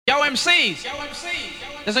Yo, MCs.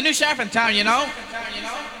 There's a new sheriff in town, you know.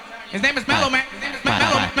 His name is Mellow Man.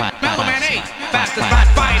 Mellow Man 8. Fastest rap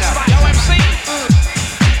fighter. Yo, MCs.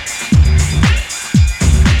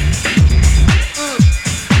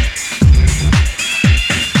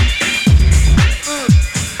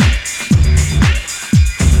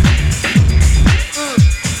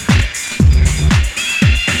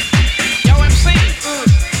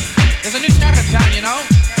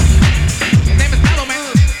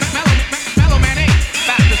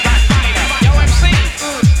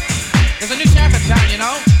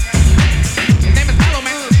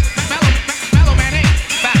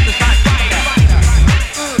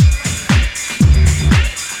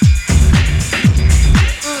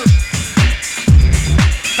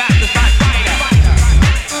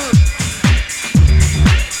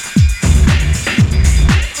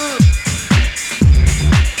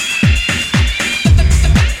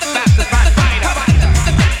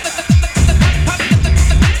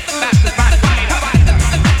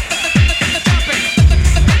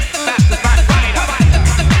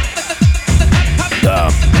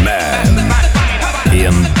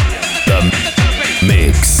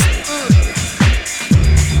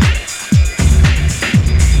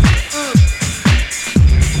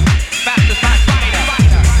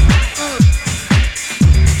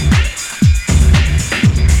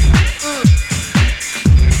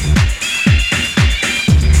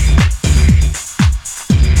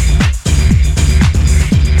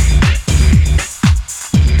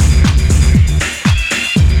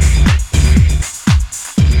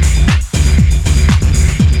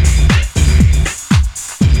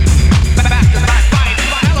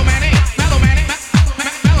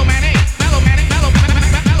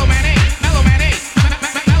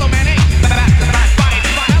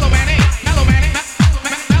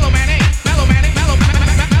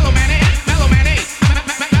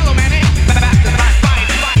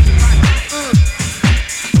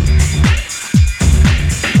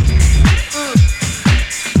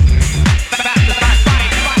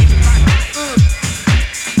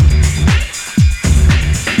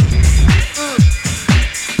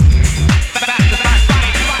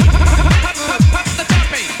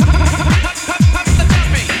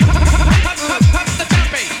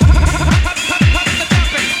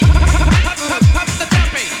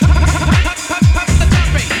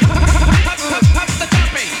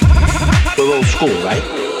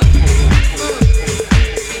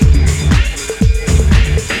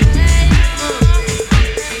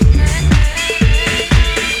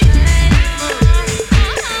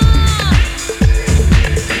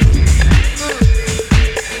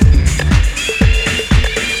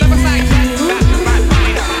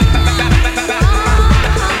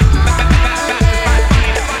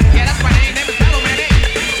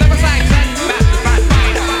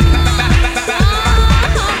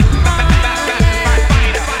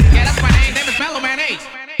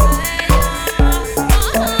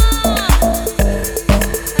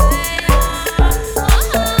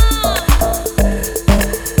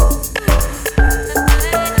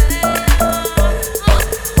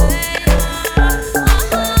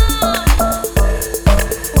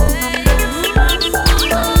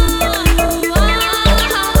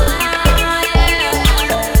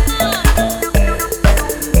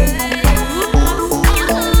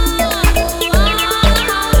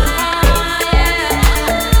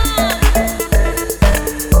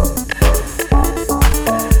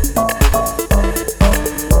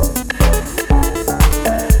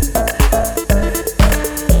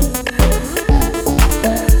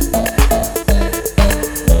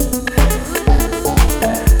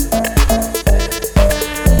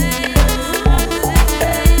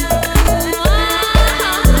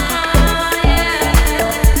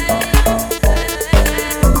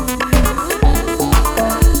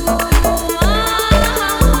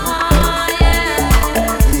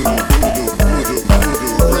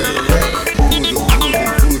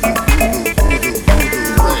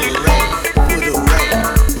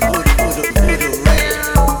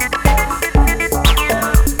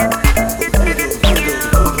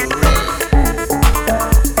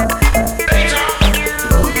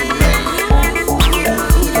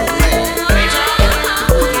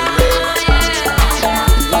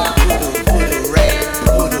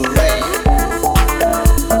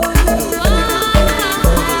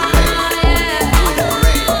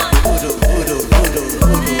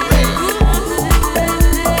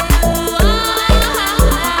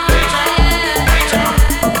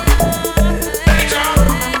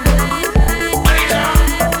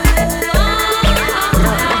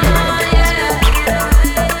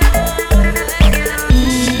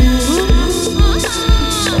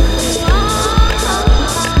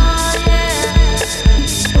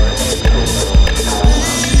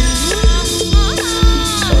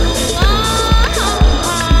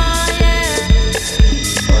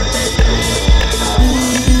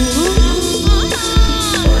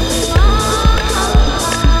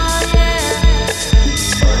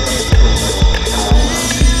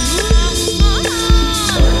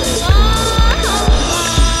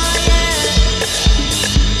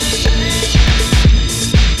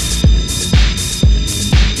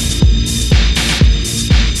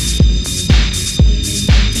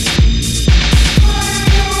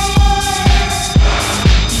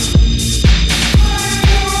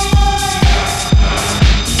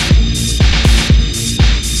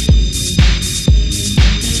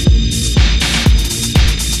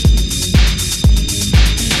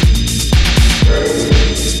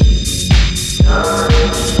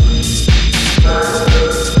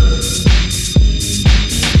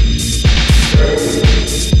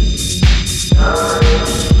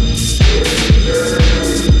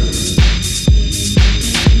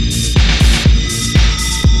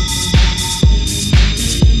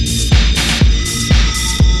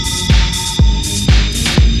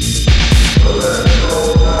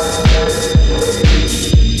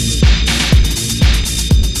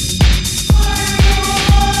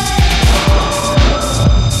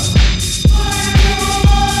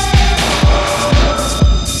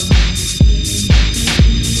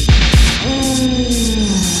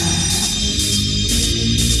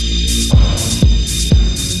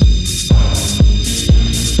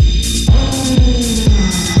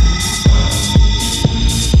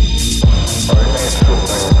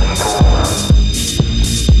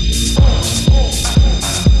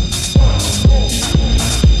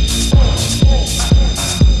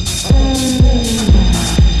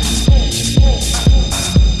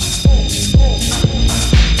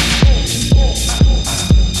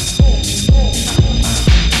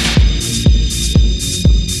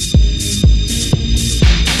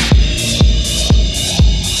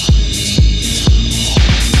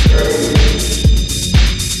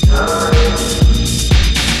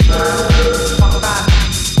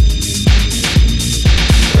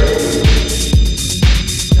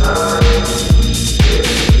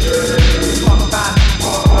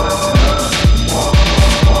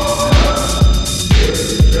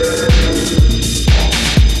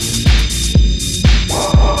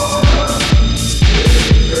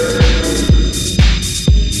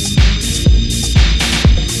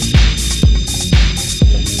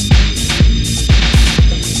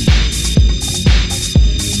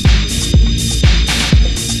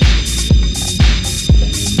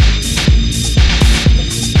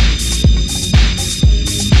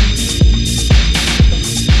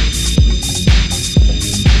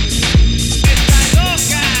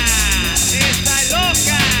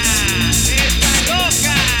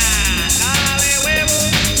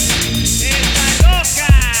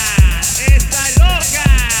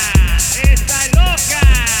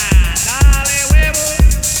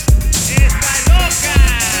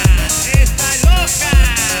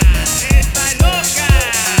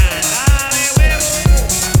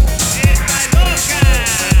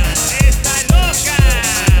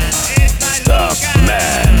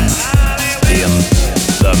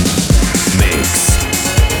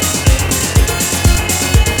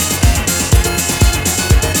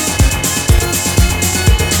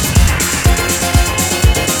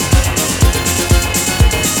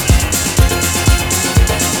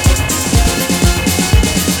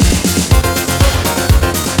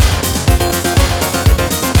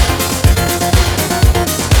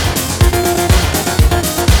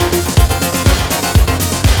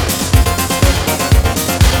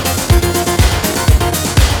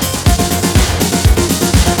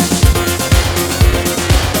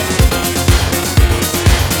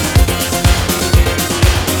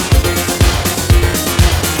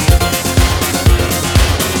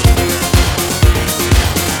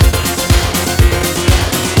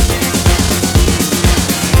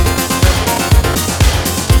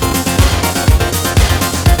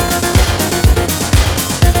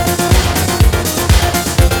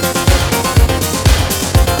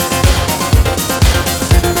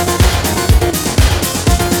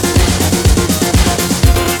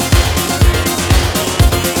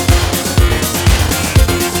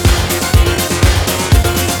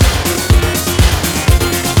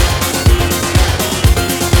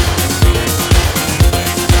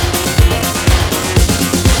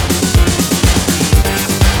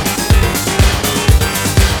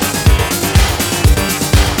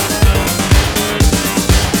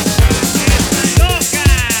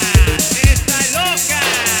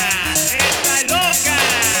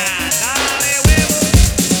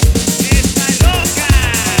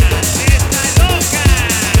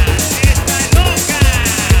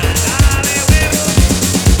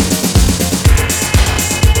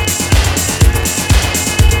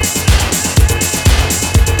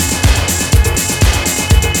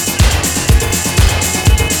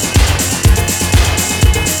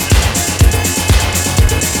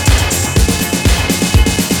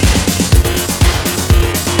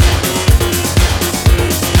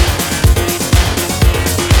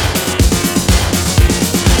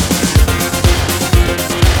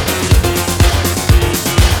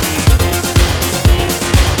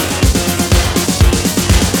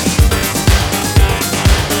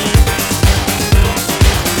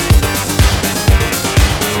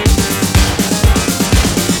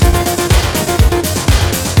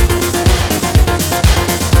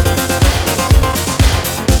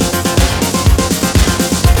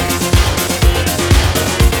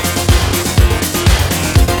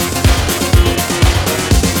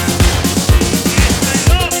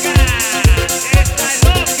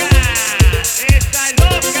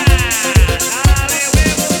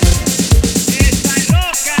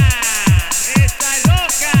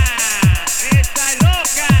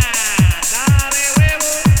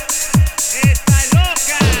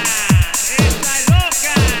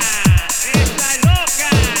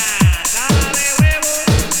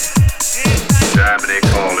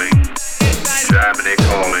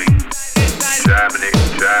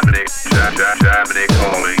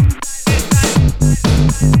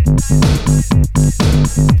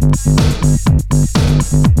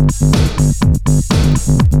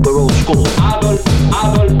 We're old school. Adolf,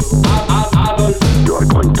 You're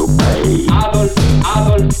going to pay. Adolf.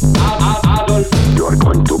 You're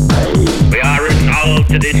going to pay. We are resolved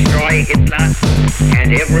to destroy Hitler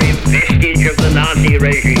and every vestige of the Nazi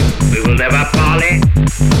regime. We will never parley.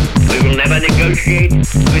 We will never negotiate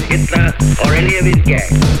with Hitler or any of his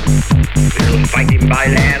gang. We shall fight him by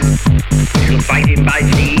land. We shall fight him by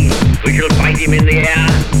sea. We shall fight him in the air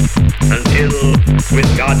until,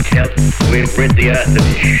 with God's help, we've rid the earth of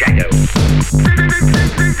his shadow.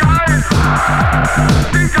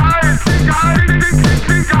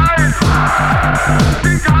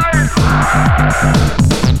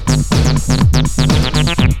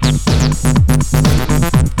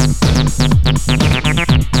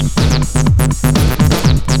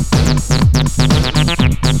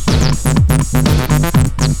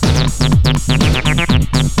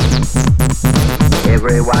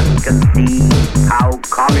 Everyone can see how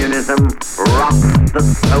communism rots the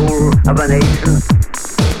soul of a nation,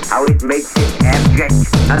 how it makes it abject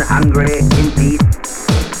and hungry in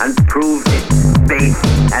peace, and proves it base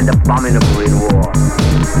and abominable in war.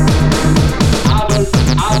 Adolf.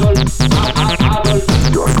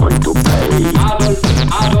 You're going to pay. Adolf.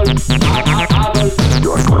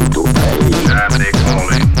 You're going to pay. Germany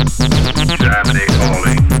calling. Germany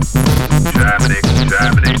calling.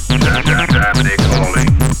 Germany calling.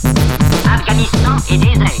 Afghanistan est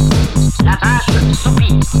désert. La vache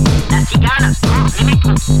soupire. La cigale mange les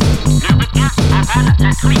métros. Le requin avale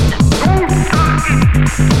la truite.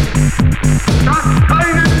 Das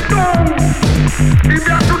einen Sturm, den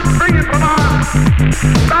wir zu zwingen vermag.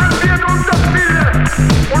 Das wird unser Wille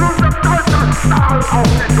und unser stolzer Stahl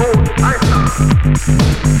auf den Tod eintern.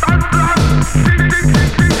 Das Land singt den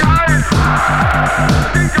Krieg ein.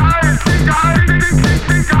 Sing ein.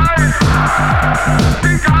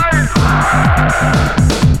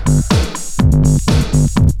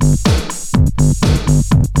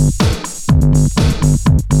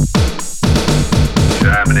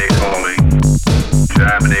 Germany calling.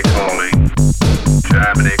 Germany calling.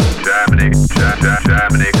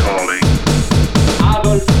 Germany calling.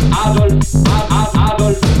 Adolf.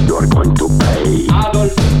 You're going to pay.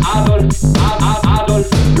 Adolf.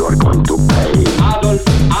 You're going to pay. Adolf.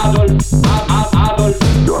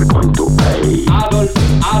 You're going to pay. Adolf.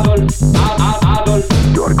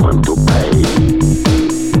 You're going to pay.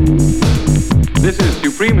 This is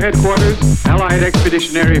Supreme Headquarters, Allied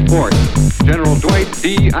Expeditionary Force, General Dwight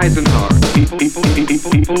D. Eisenhower. People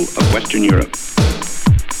of Western Europe.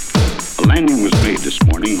 A landing was made this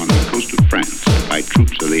morning on the coast of France by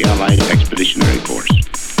troops of the Allied Expeditionary Force.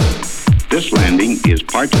 This landing is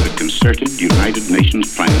part of a concerted United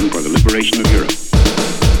Nations plan for the liberation of Europe.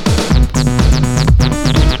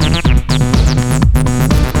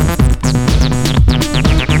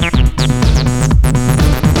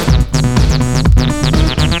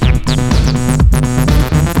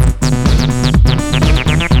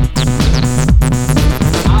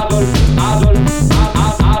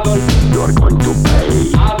 You're going to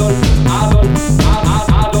pay.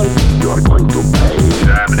 You're going to pay.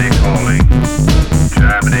 Germany calling.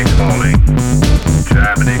 Germany calling.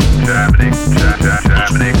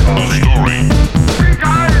 Germany calling. Sing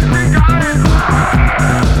ein.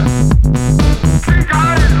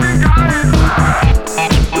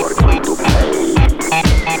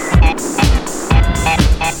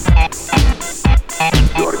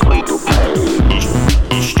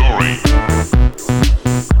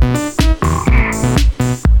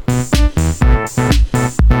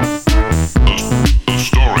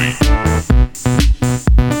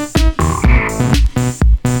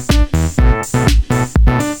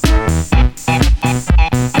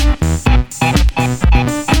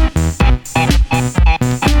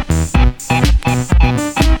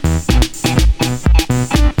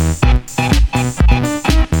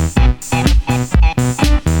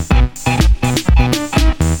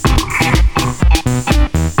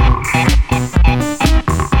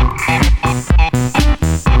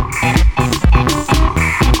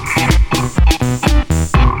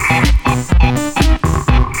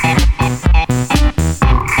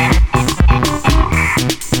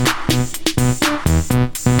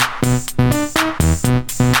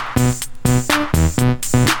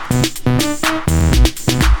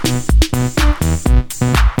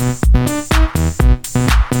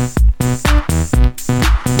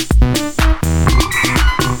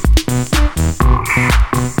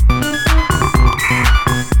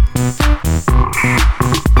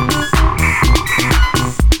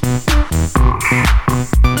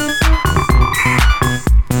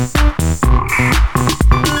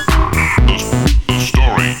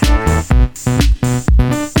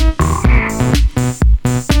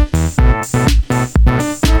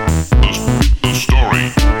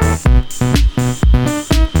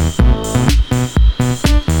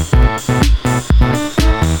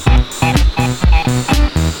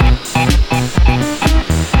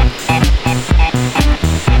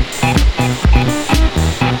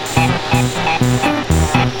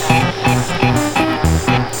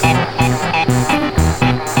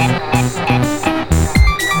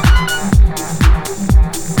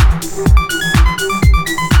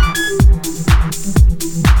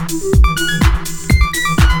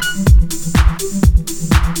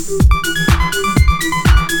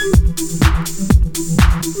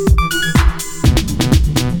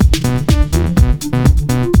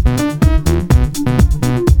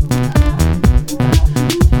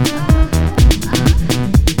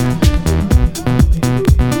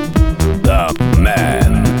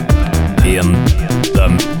 in the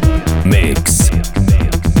mix.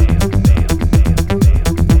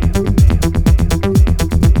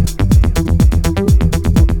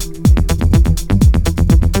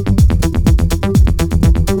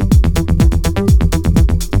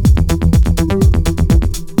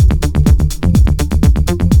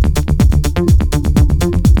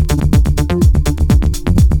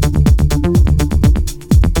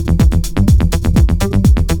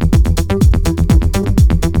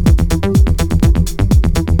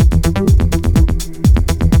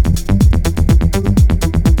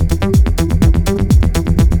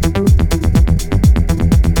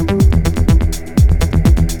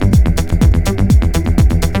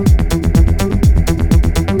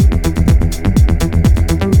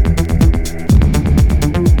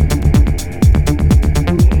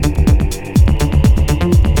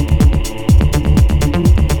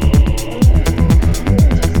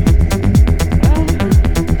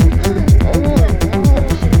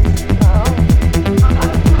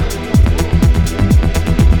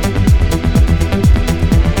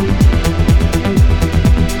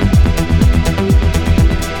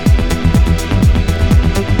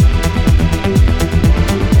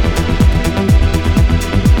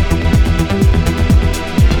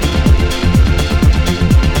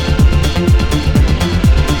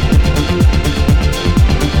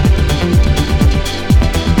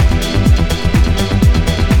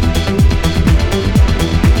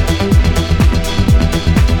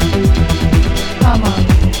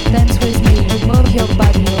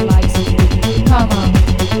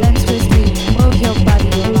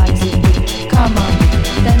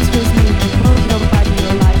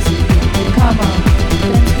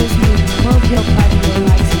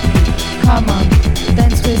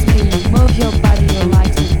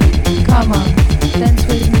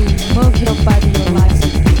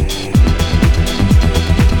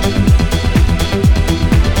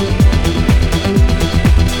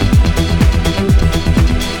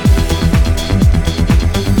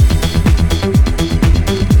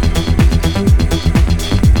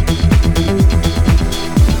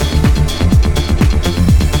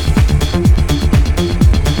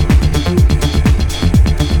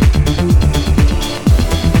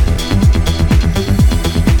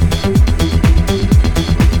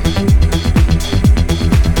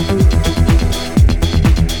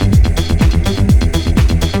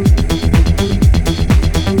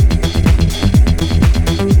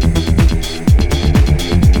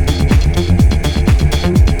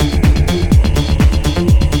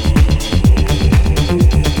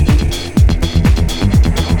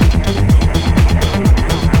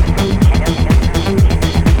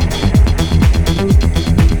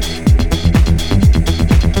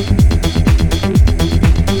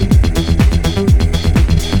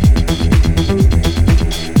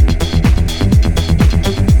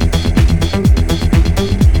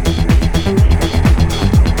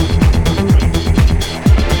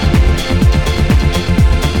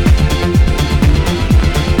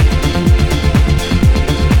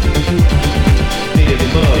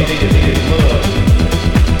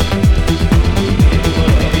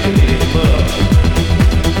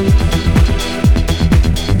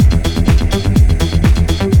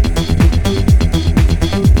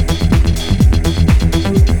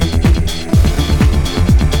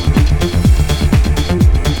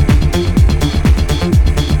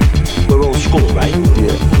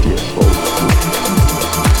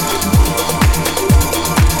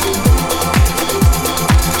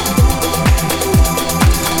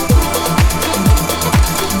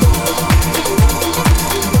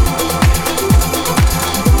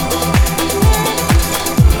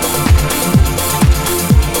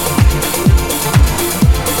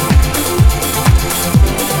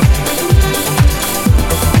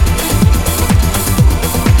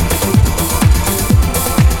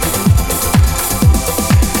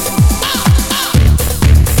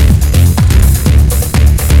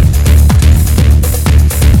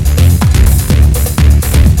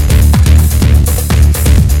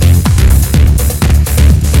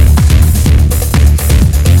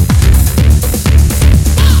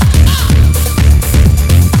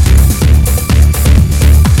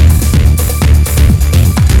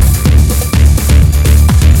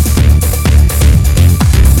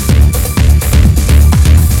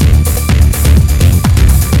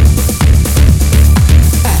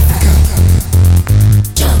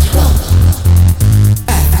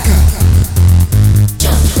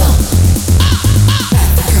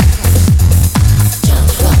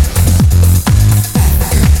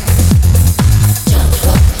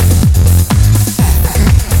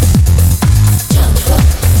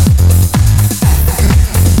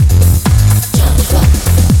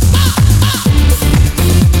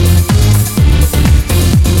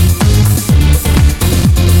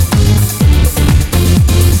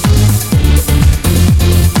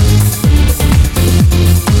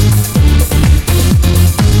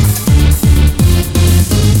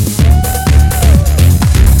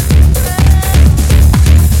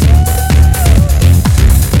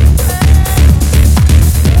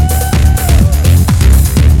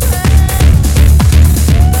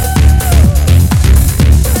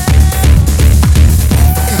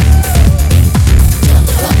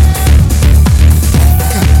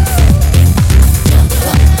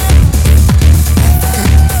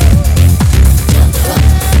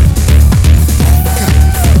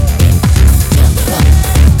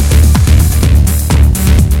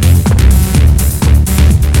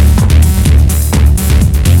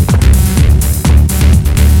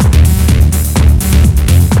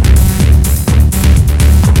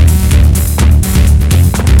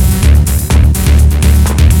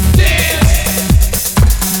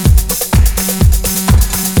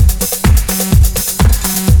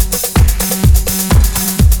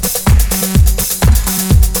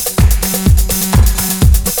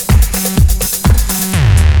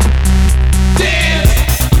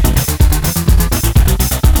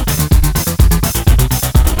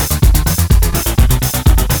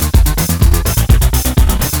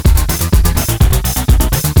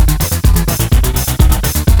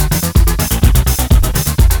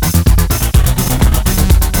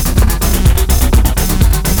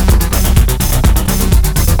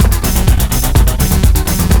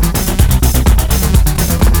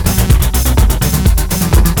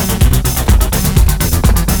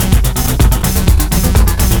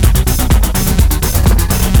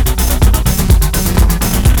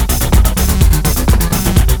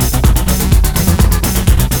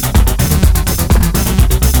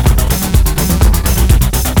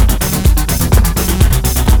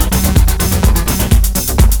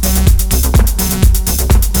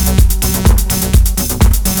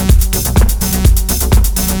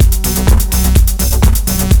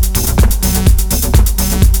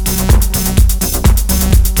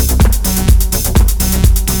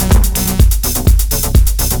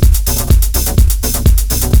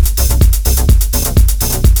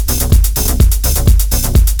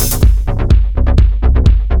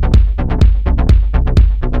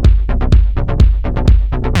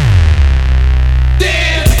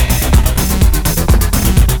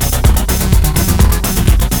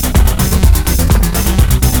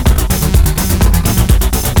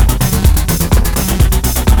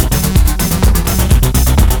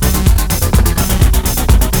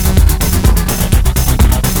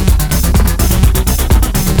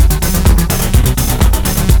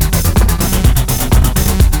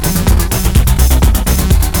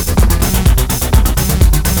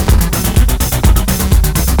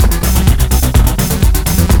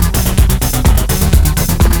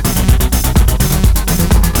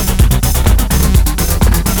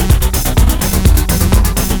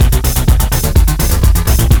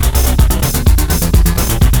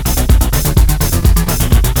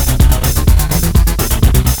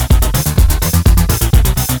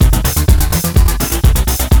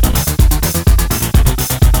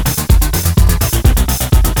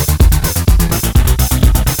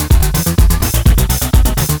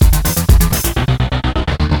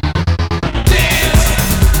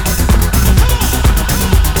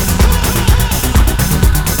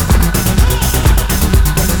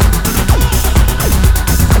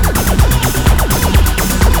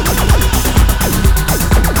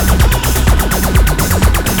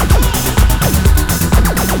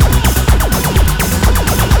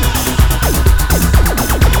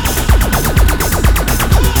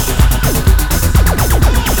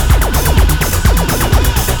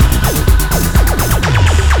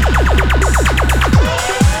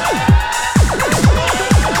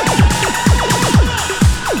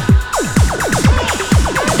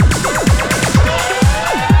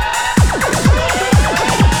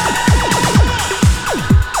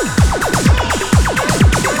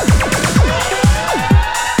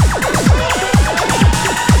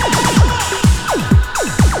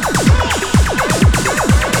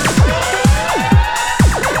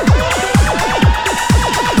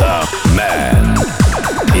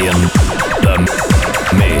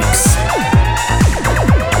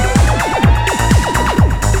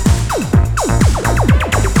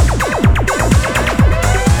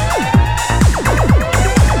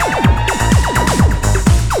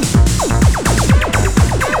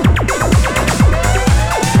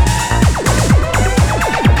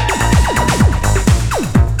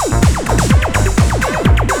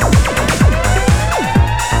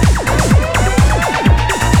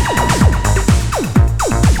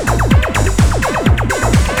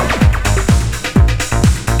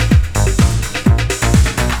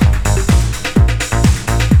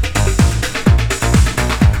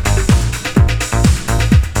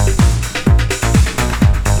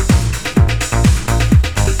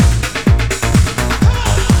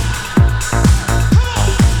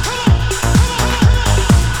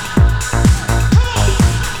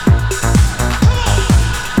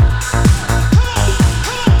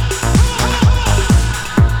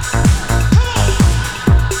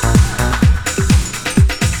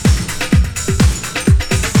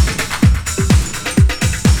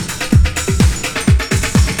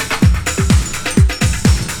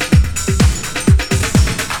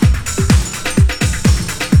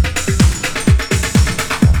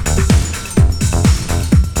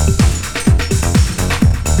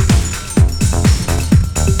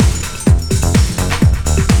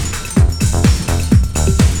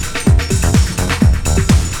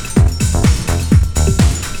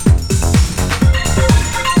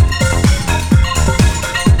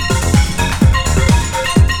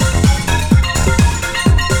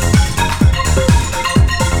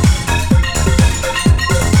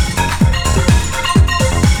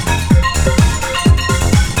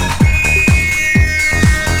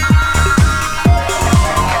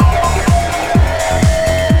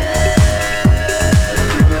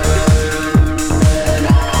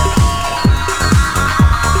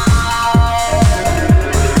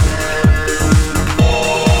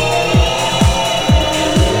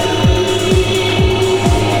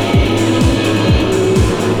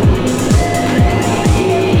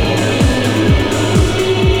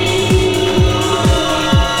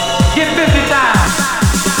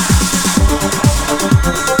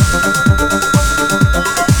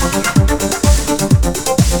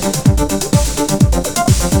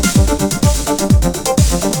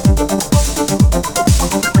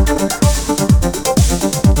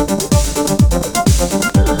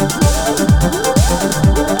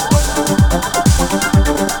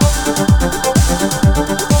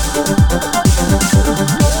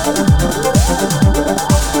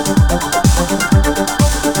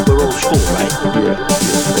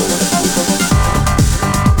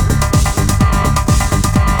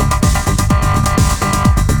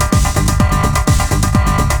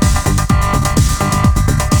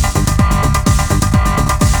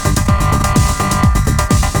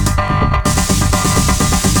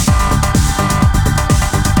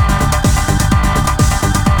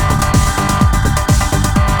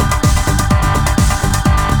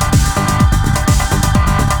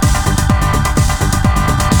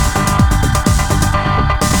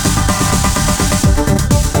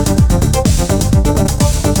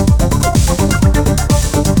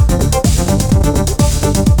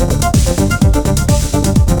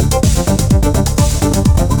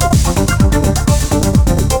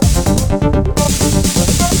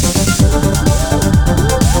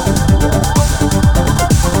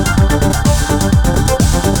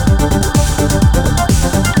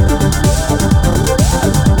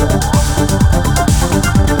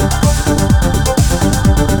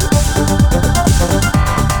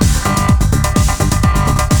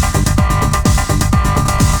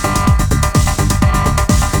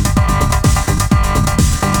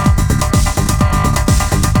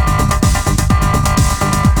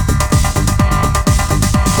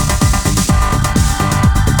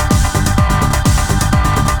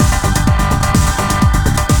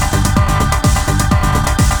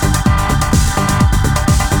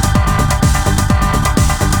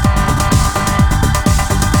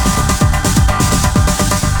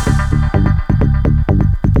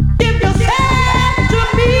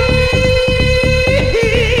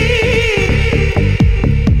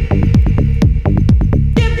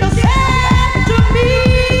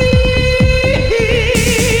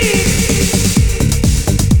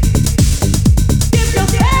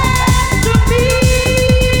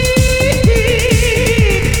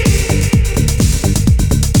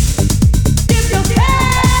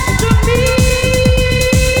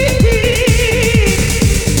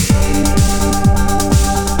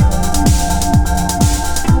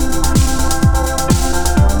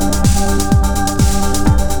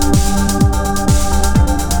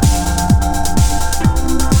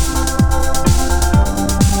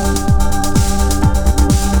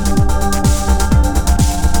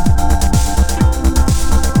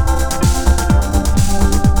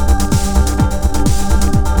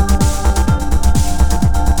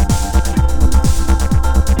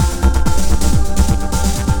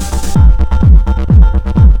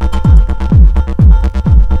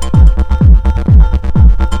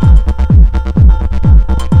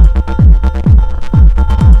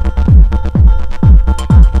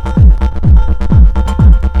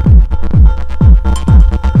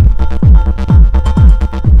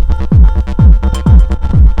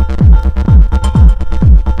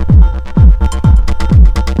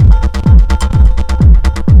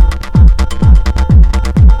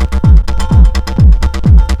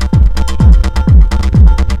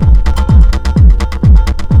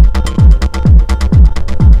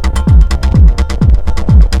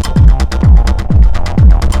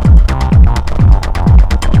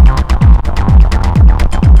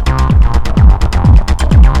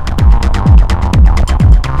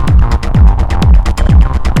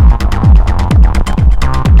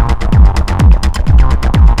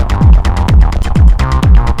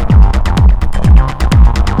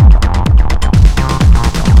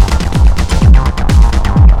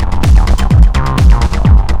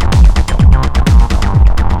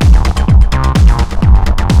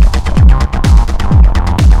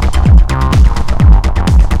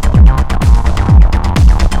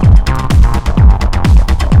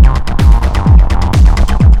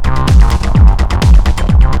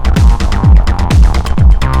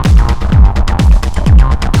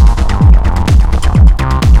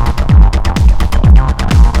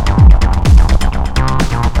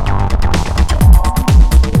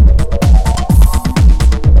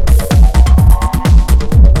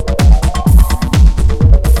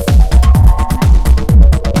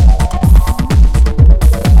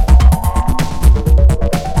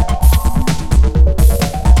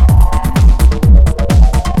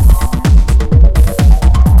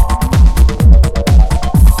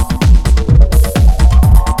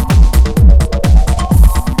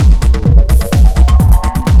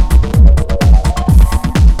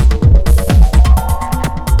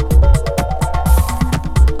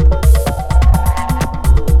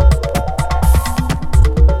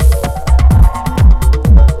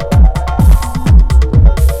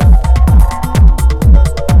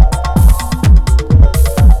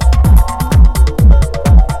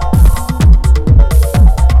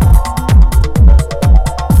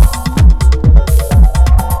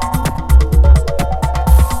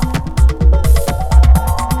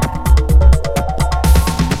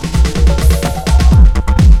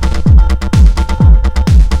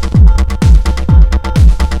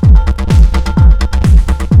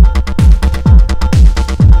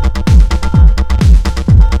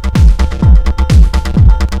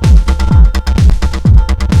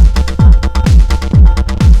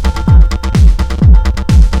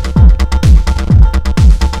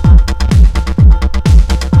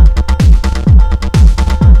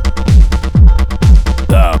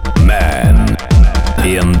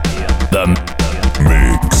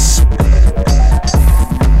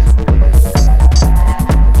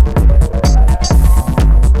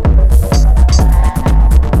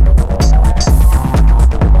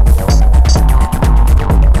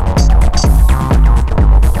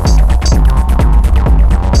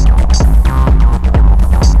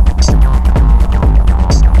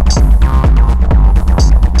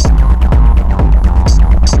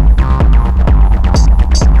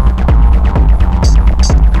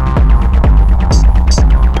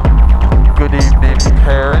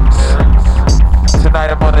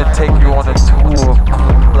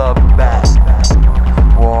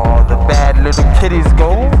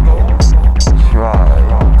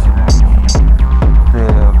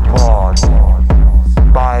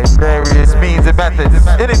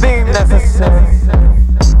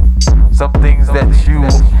 you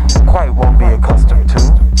quite won't be accustomed to.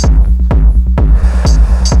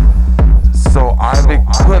 So I've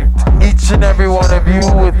equipped each and every one of you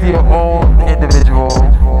with your own individual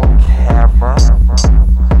camera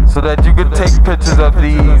so that you can take pictures of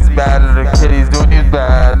these bad little kitties doing these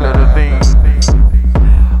bad little things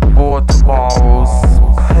for tomorrow's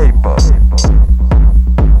paper.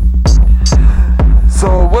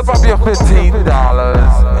 So whip up your $15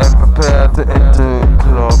 and prepare to enter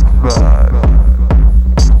Club Bag.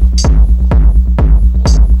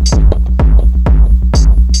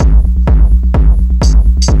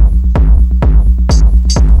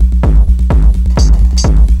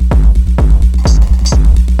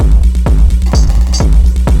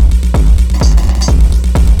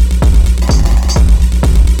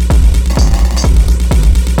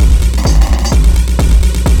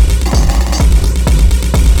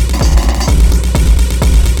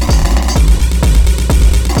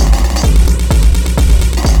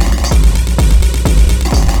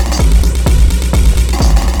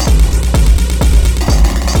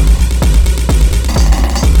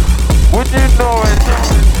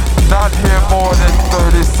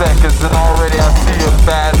 Seconds and already I see a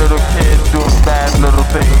bad little kid doing bad little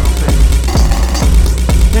things.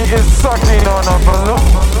 He is sucking on a balloon.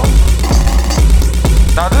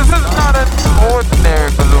 Now this is not an ordinary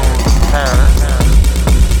balloon, parents.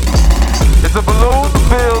 It's a balloon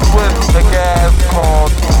filled with a gas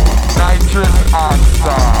called nitrous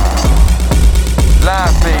oxide.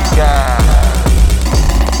 Laughing gas.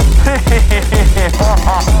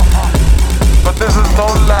 But this is no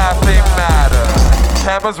laughing matter.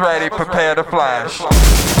 Cameras ready, prepare to flash.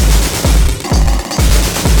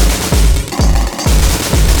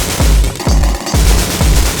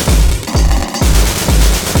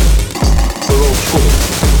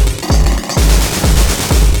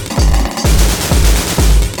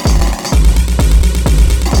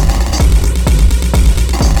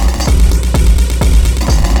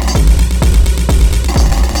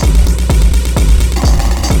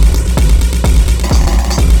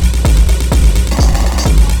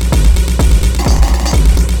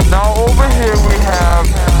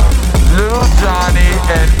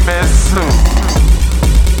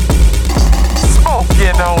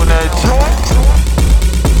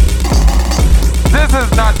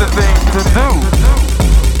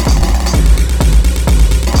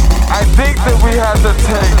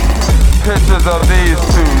 Of these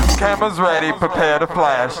two. Cameras ready, prepare to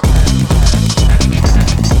flash.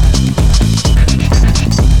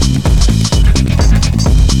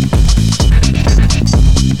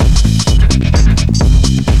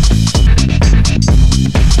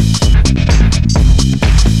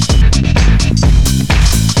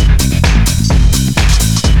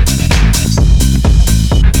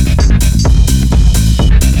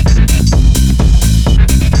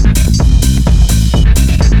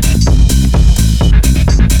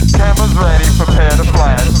 Prepare to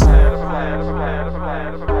flash.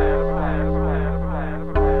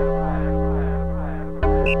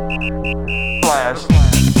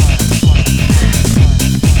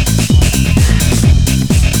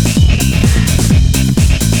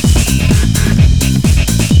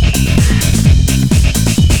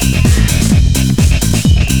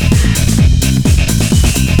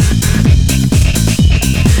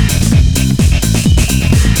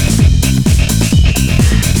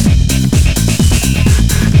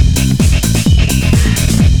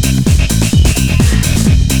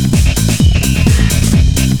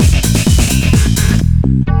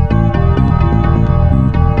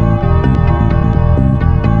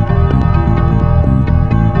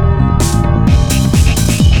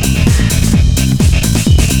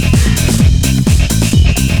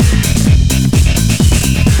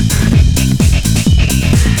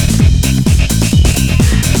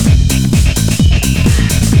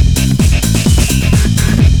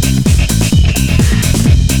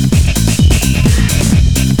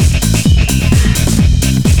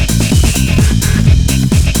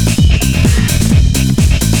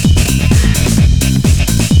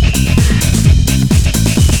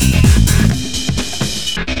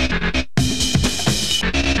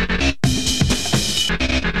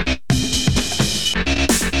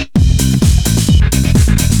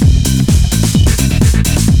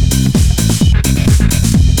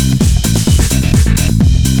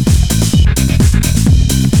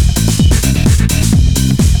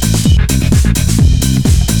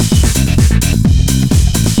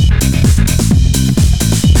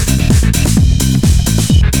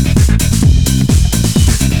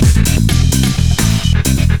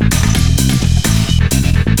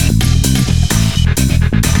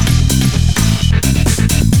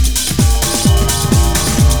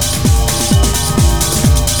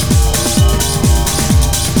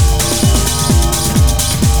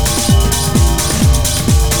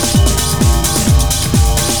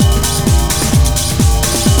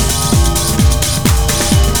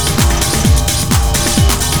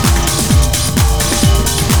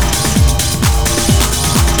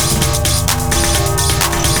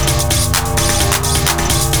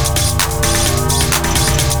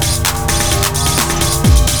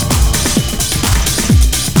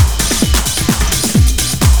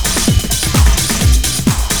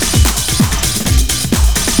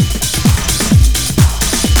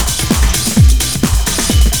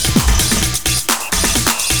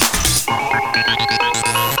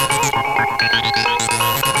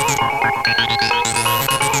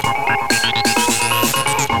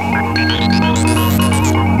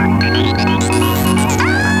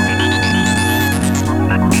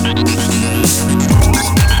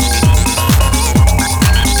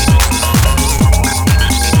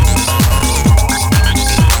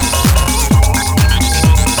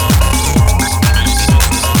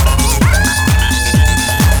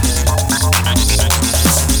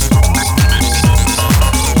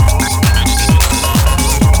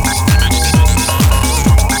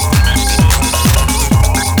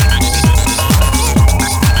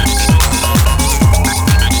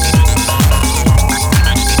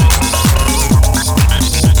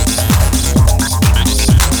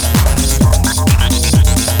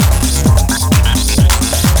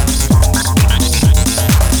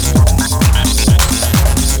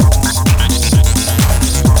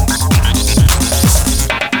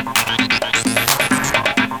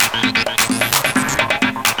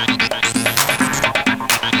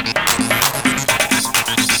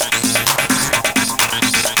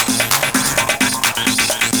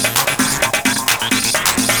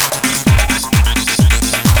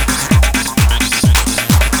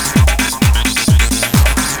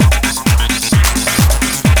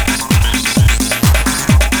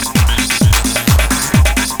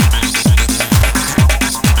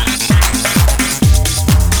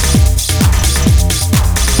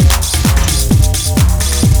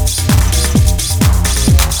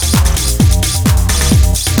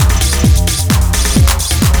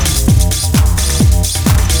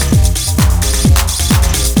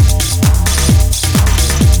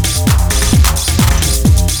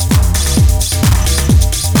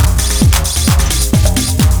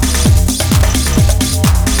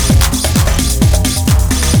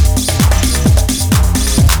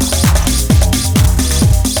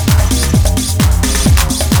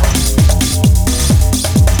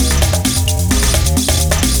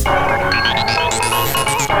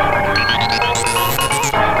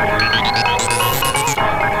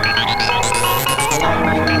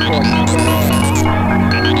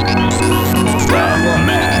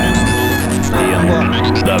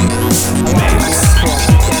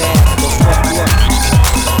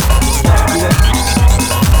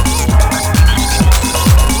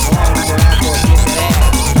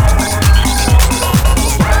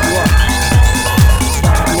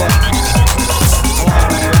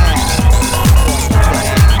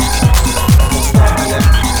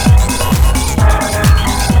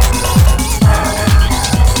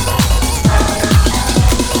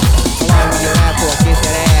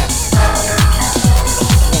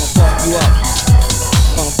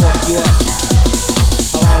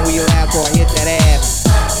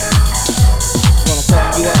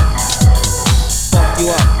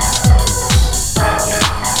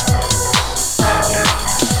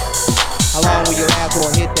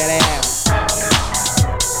 before I hit that ass.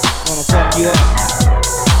 Gonna fuck you up.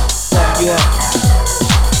 Fuck you up.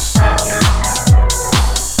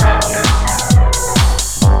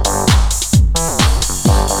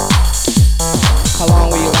 How long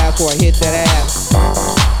will you last before I hit that ass?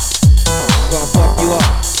 Gonna fuck you up.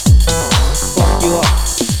 Fuck you up.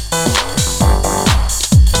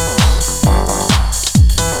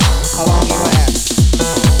 How long you last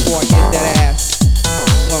before I hit that ass?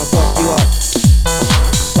 Gonna fuck you up.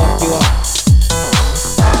 Fuck you up.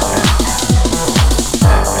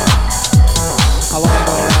 How long you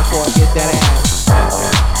gonna last before I hit that ass?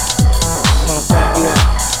 Gonna fuck you up.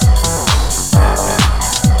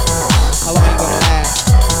 How long you gonna last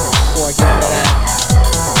before I get that ass?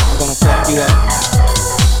 I'm gonna fuck you up.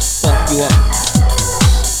 Fuck you up.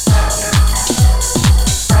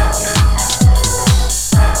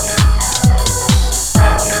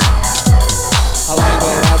 How long you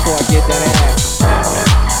gonna last before I get that ass?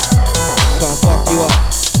 I'm gonna fuck you up.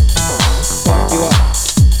 Fuck you up.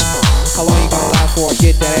 How long you gonna last before I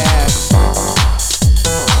get that ass?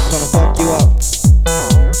 I'm gonna fuck you up.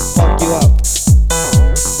 Fuck you up.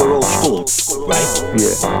 We're old school, right?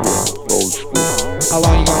 Yeah, old school. How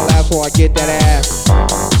long you gonna last before I get that ass?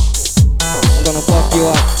 I'm gonna fuck you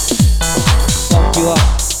up. Fuck you up.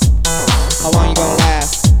 How long you gonna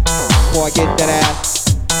last before I get that ass?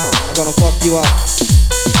 I'm gonna fuck you up.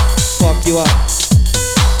 Fuck you up.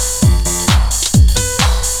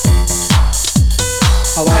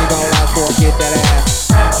 How long you gonna last before I get that ass?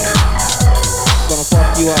 I'm gonna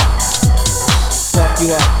fuck you up. Fuck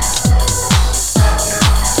you up.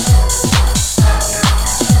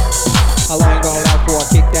 How long you gonna last before I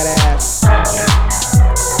kick that ass?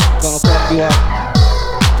 Gonna fuck you up.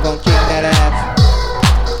 Gonna kick that ass.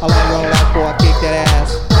 How long you gonna last before I kick that ass?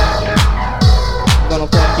 Gonna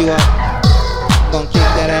fuck you up. Gonna kick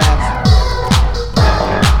that ass.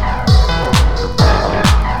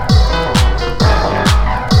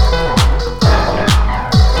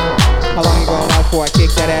 How long you gonna last before I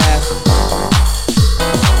kick that ass?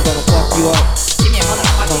 Gonna fuck you up.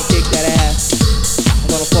 Gonna kick that ass. I'm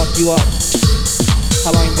gonna fuck you up.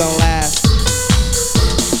 How long you gonna last?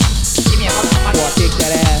 Before I kick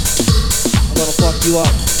that ass, I'm gonna fuck you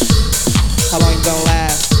up. How long you gonna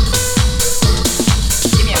last?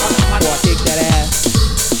 Before I kick that ass,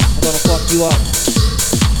 I'm gonna fuck you up.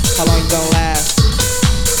 How long you gonna last?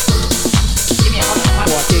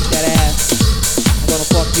 Before I kick that ass, I'm gonna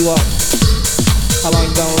fuck you up. How long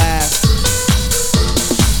you gonna last?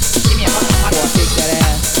 Before I kick that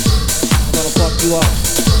ass, I'm gonna fuck you up.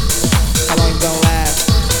 How long you gonna last?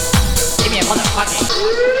 Give me a motherfucking.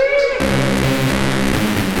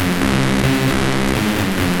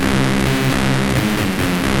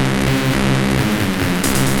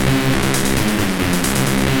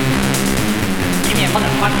 Give me a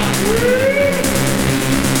motherfucking.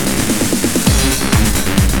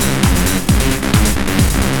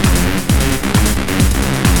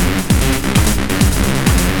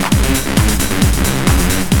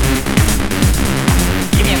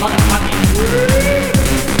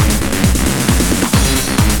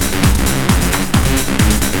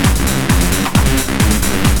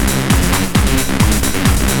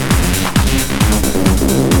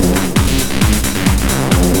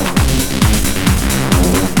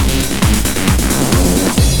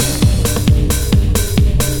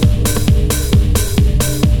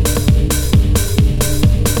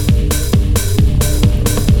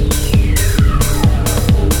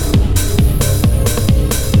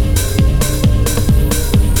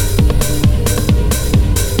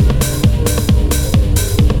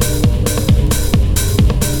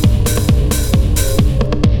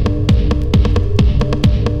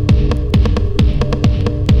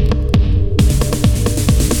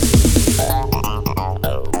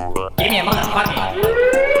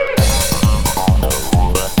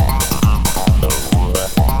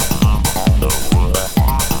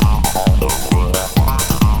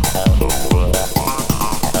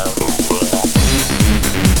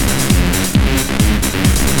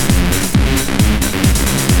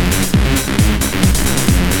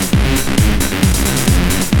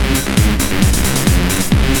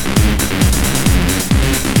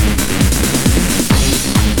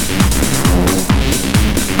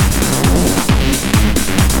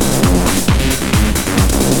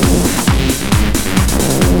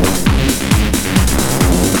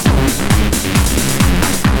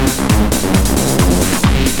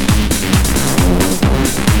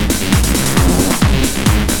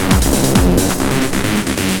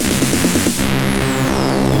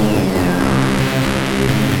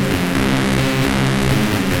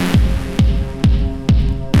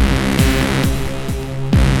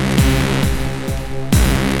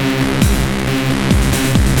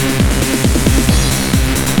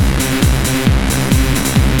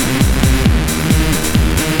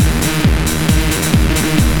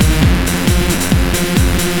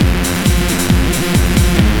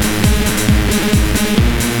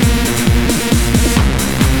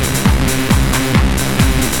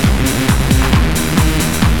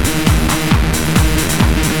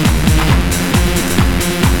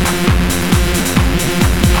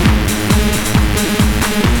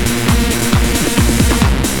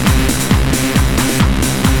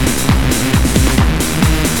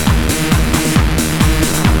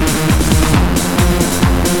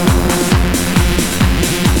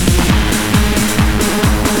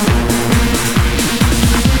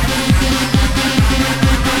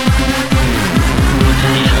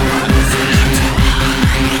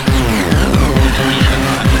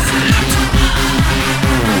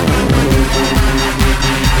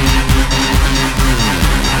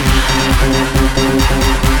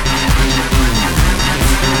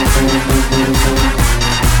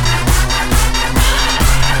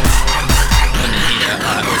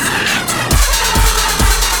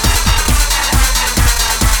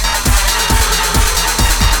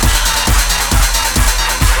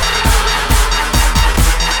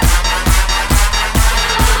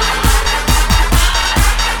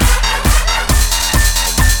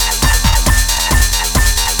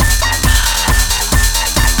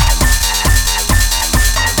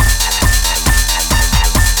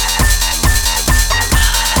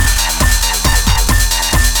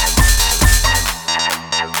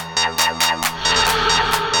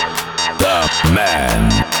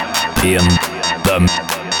 Man in the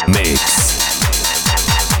mix.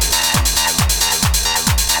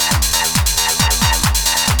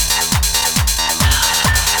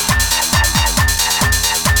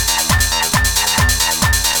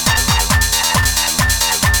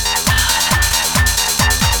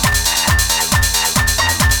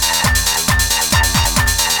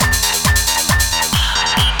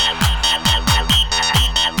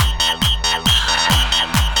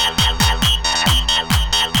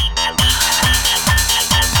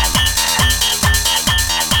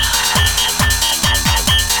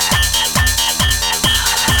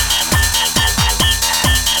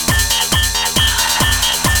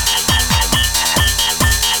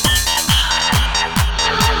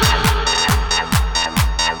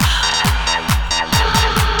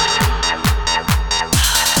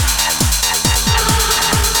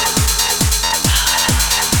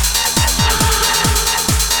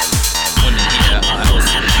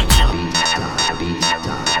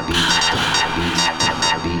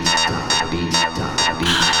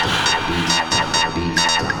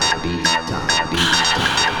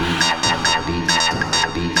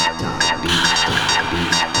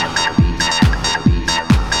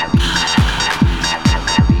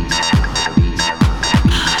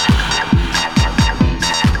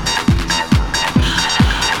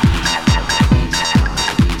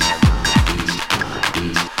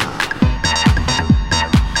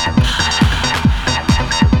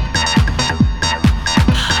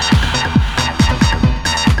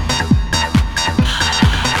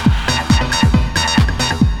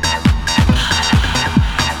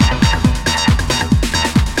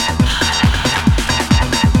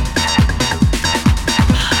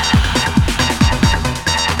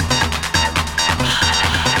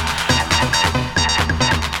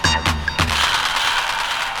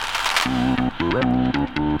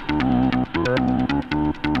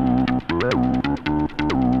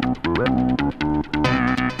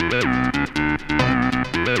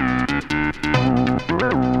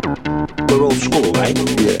 We're old school, right?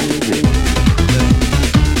 Yeah.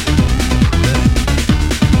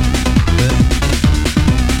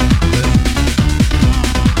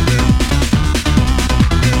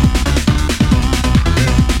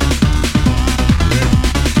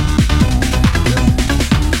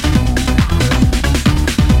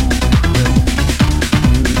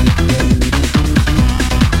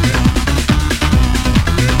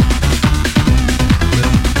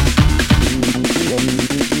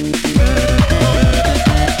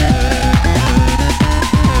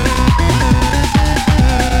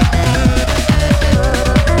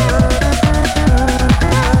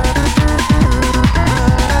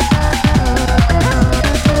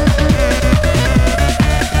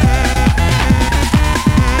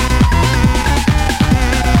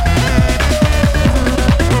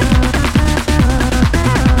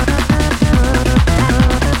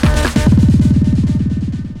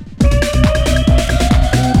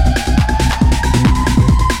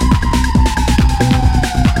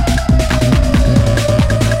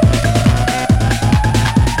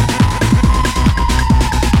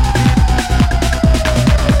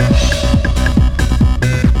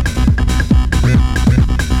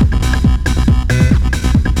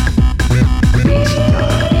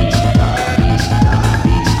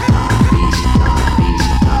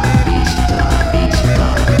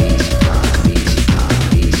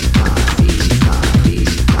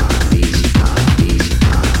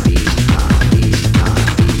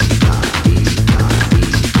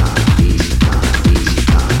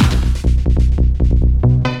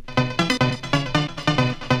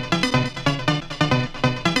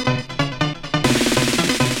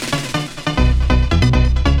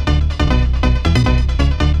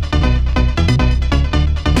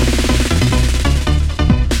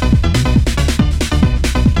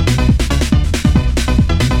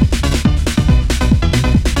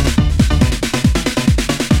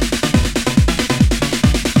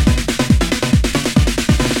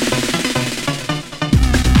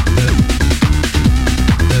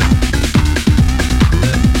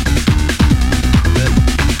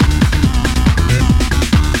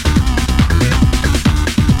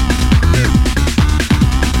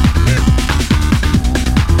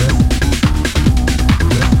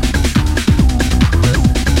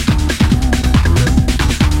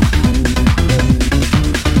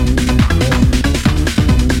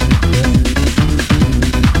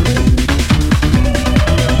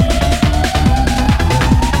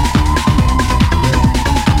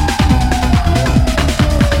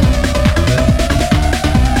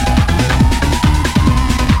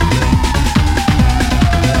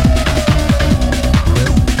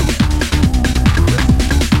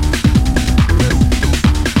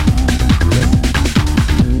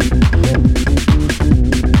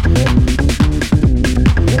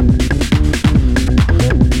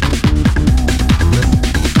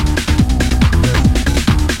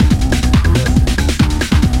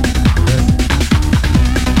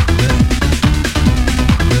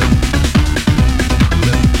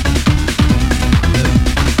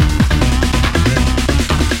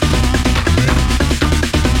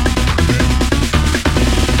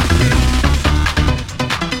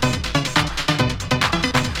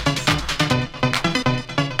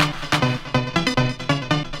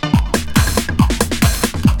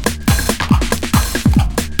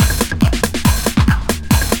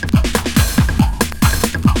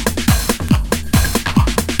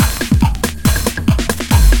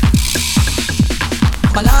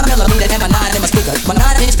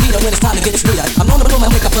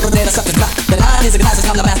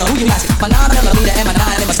 My 9mm and my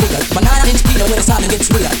 9 in my speaker. My 9-inch Peter with a sound and gets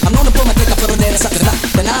sweeter. I'm known to pull my dick up for the little suckers.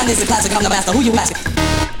 The 9 is a classic, I'm the master. Who you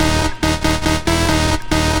asking?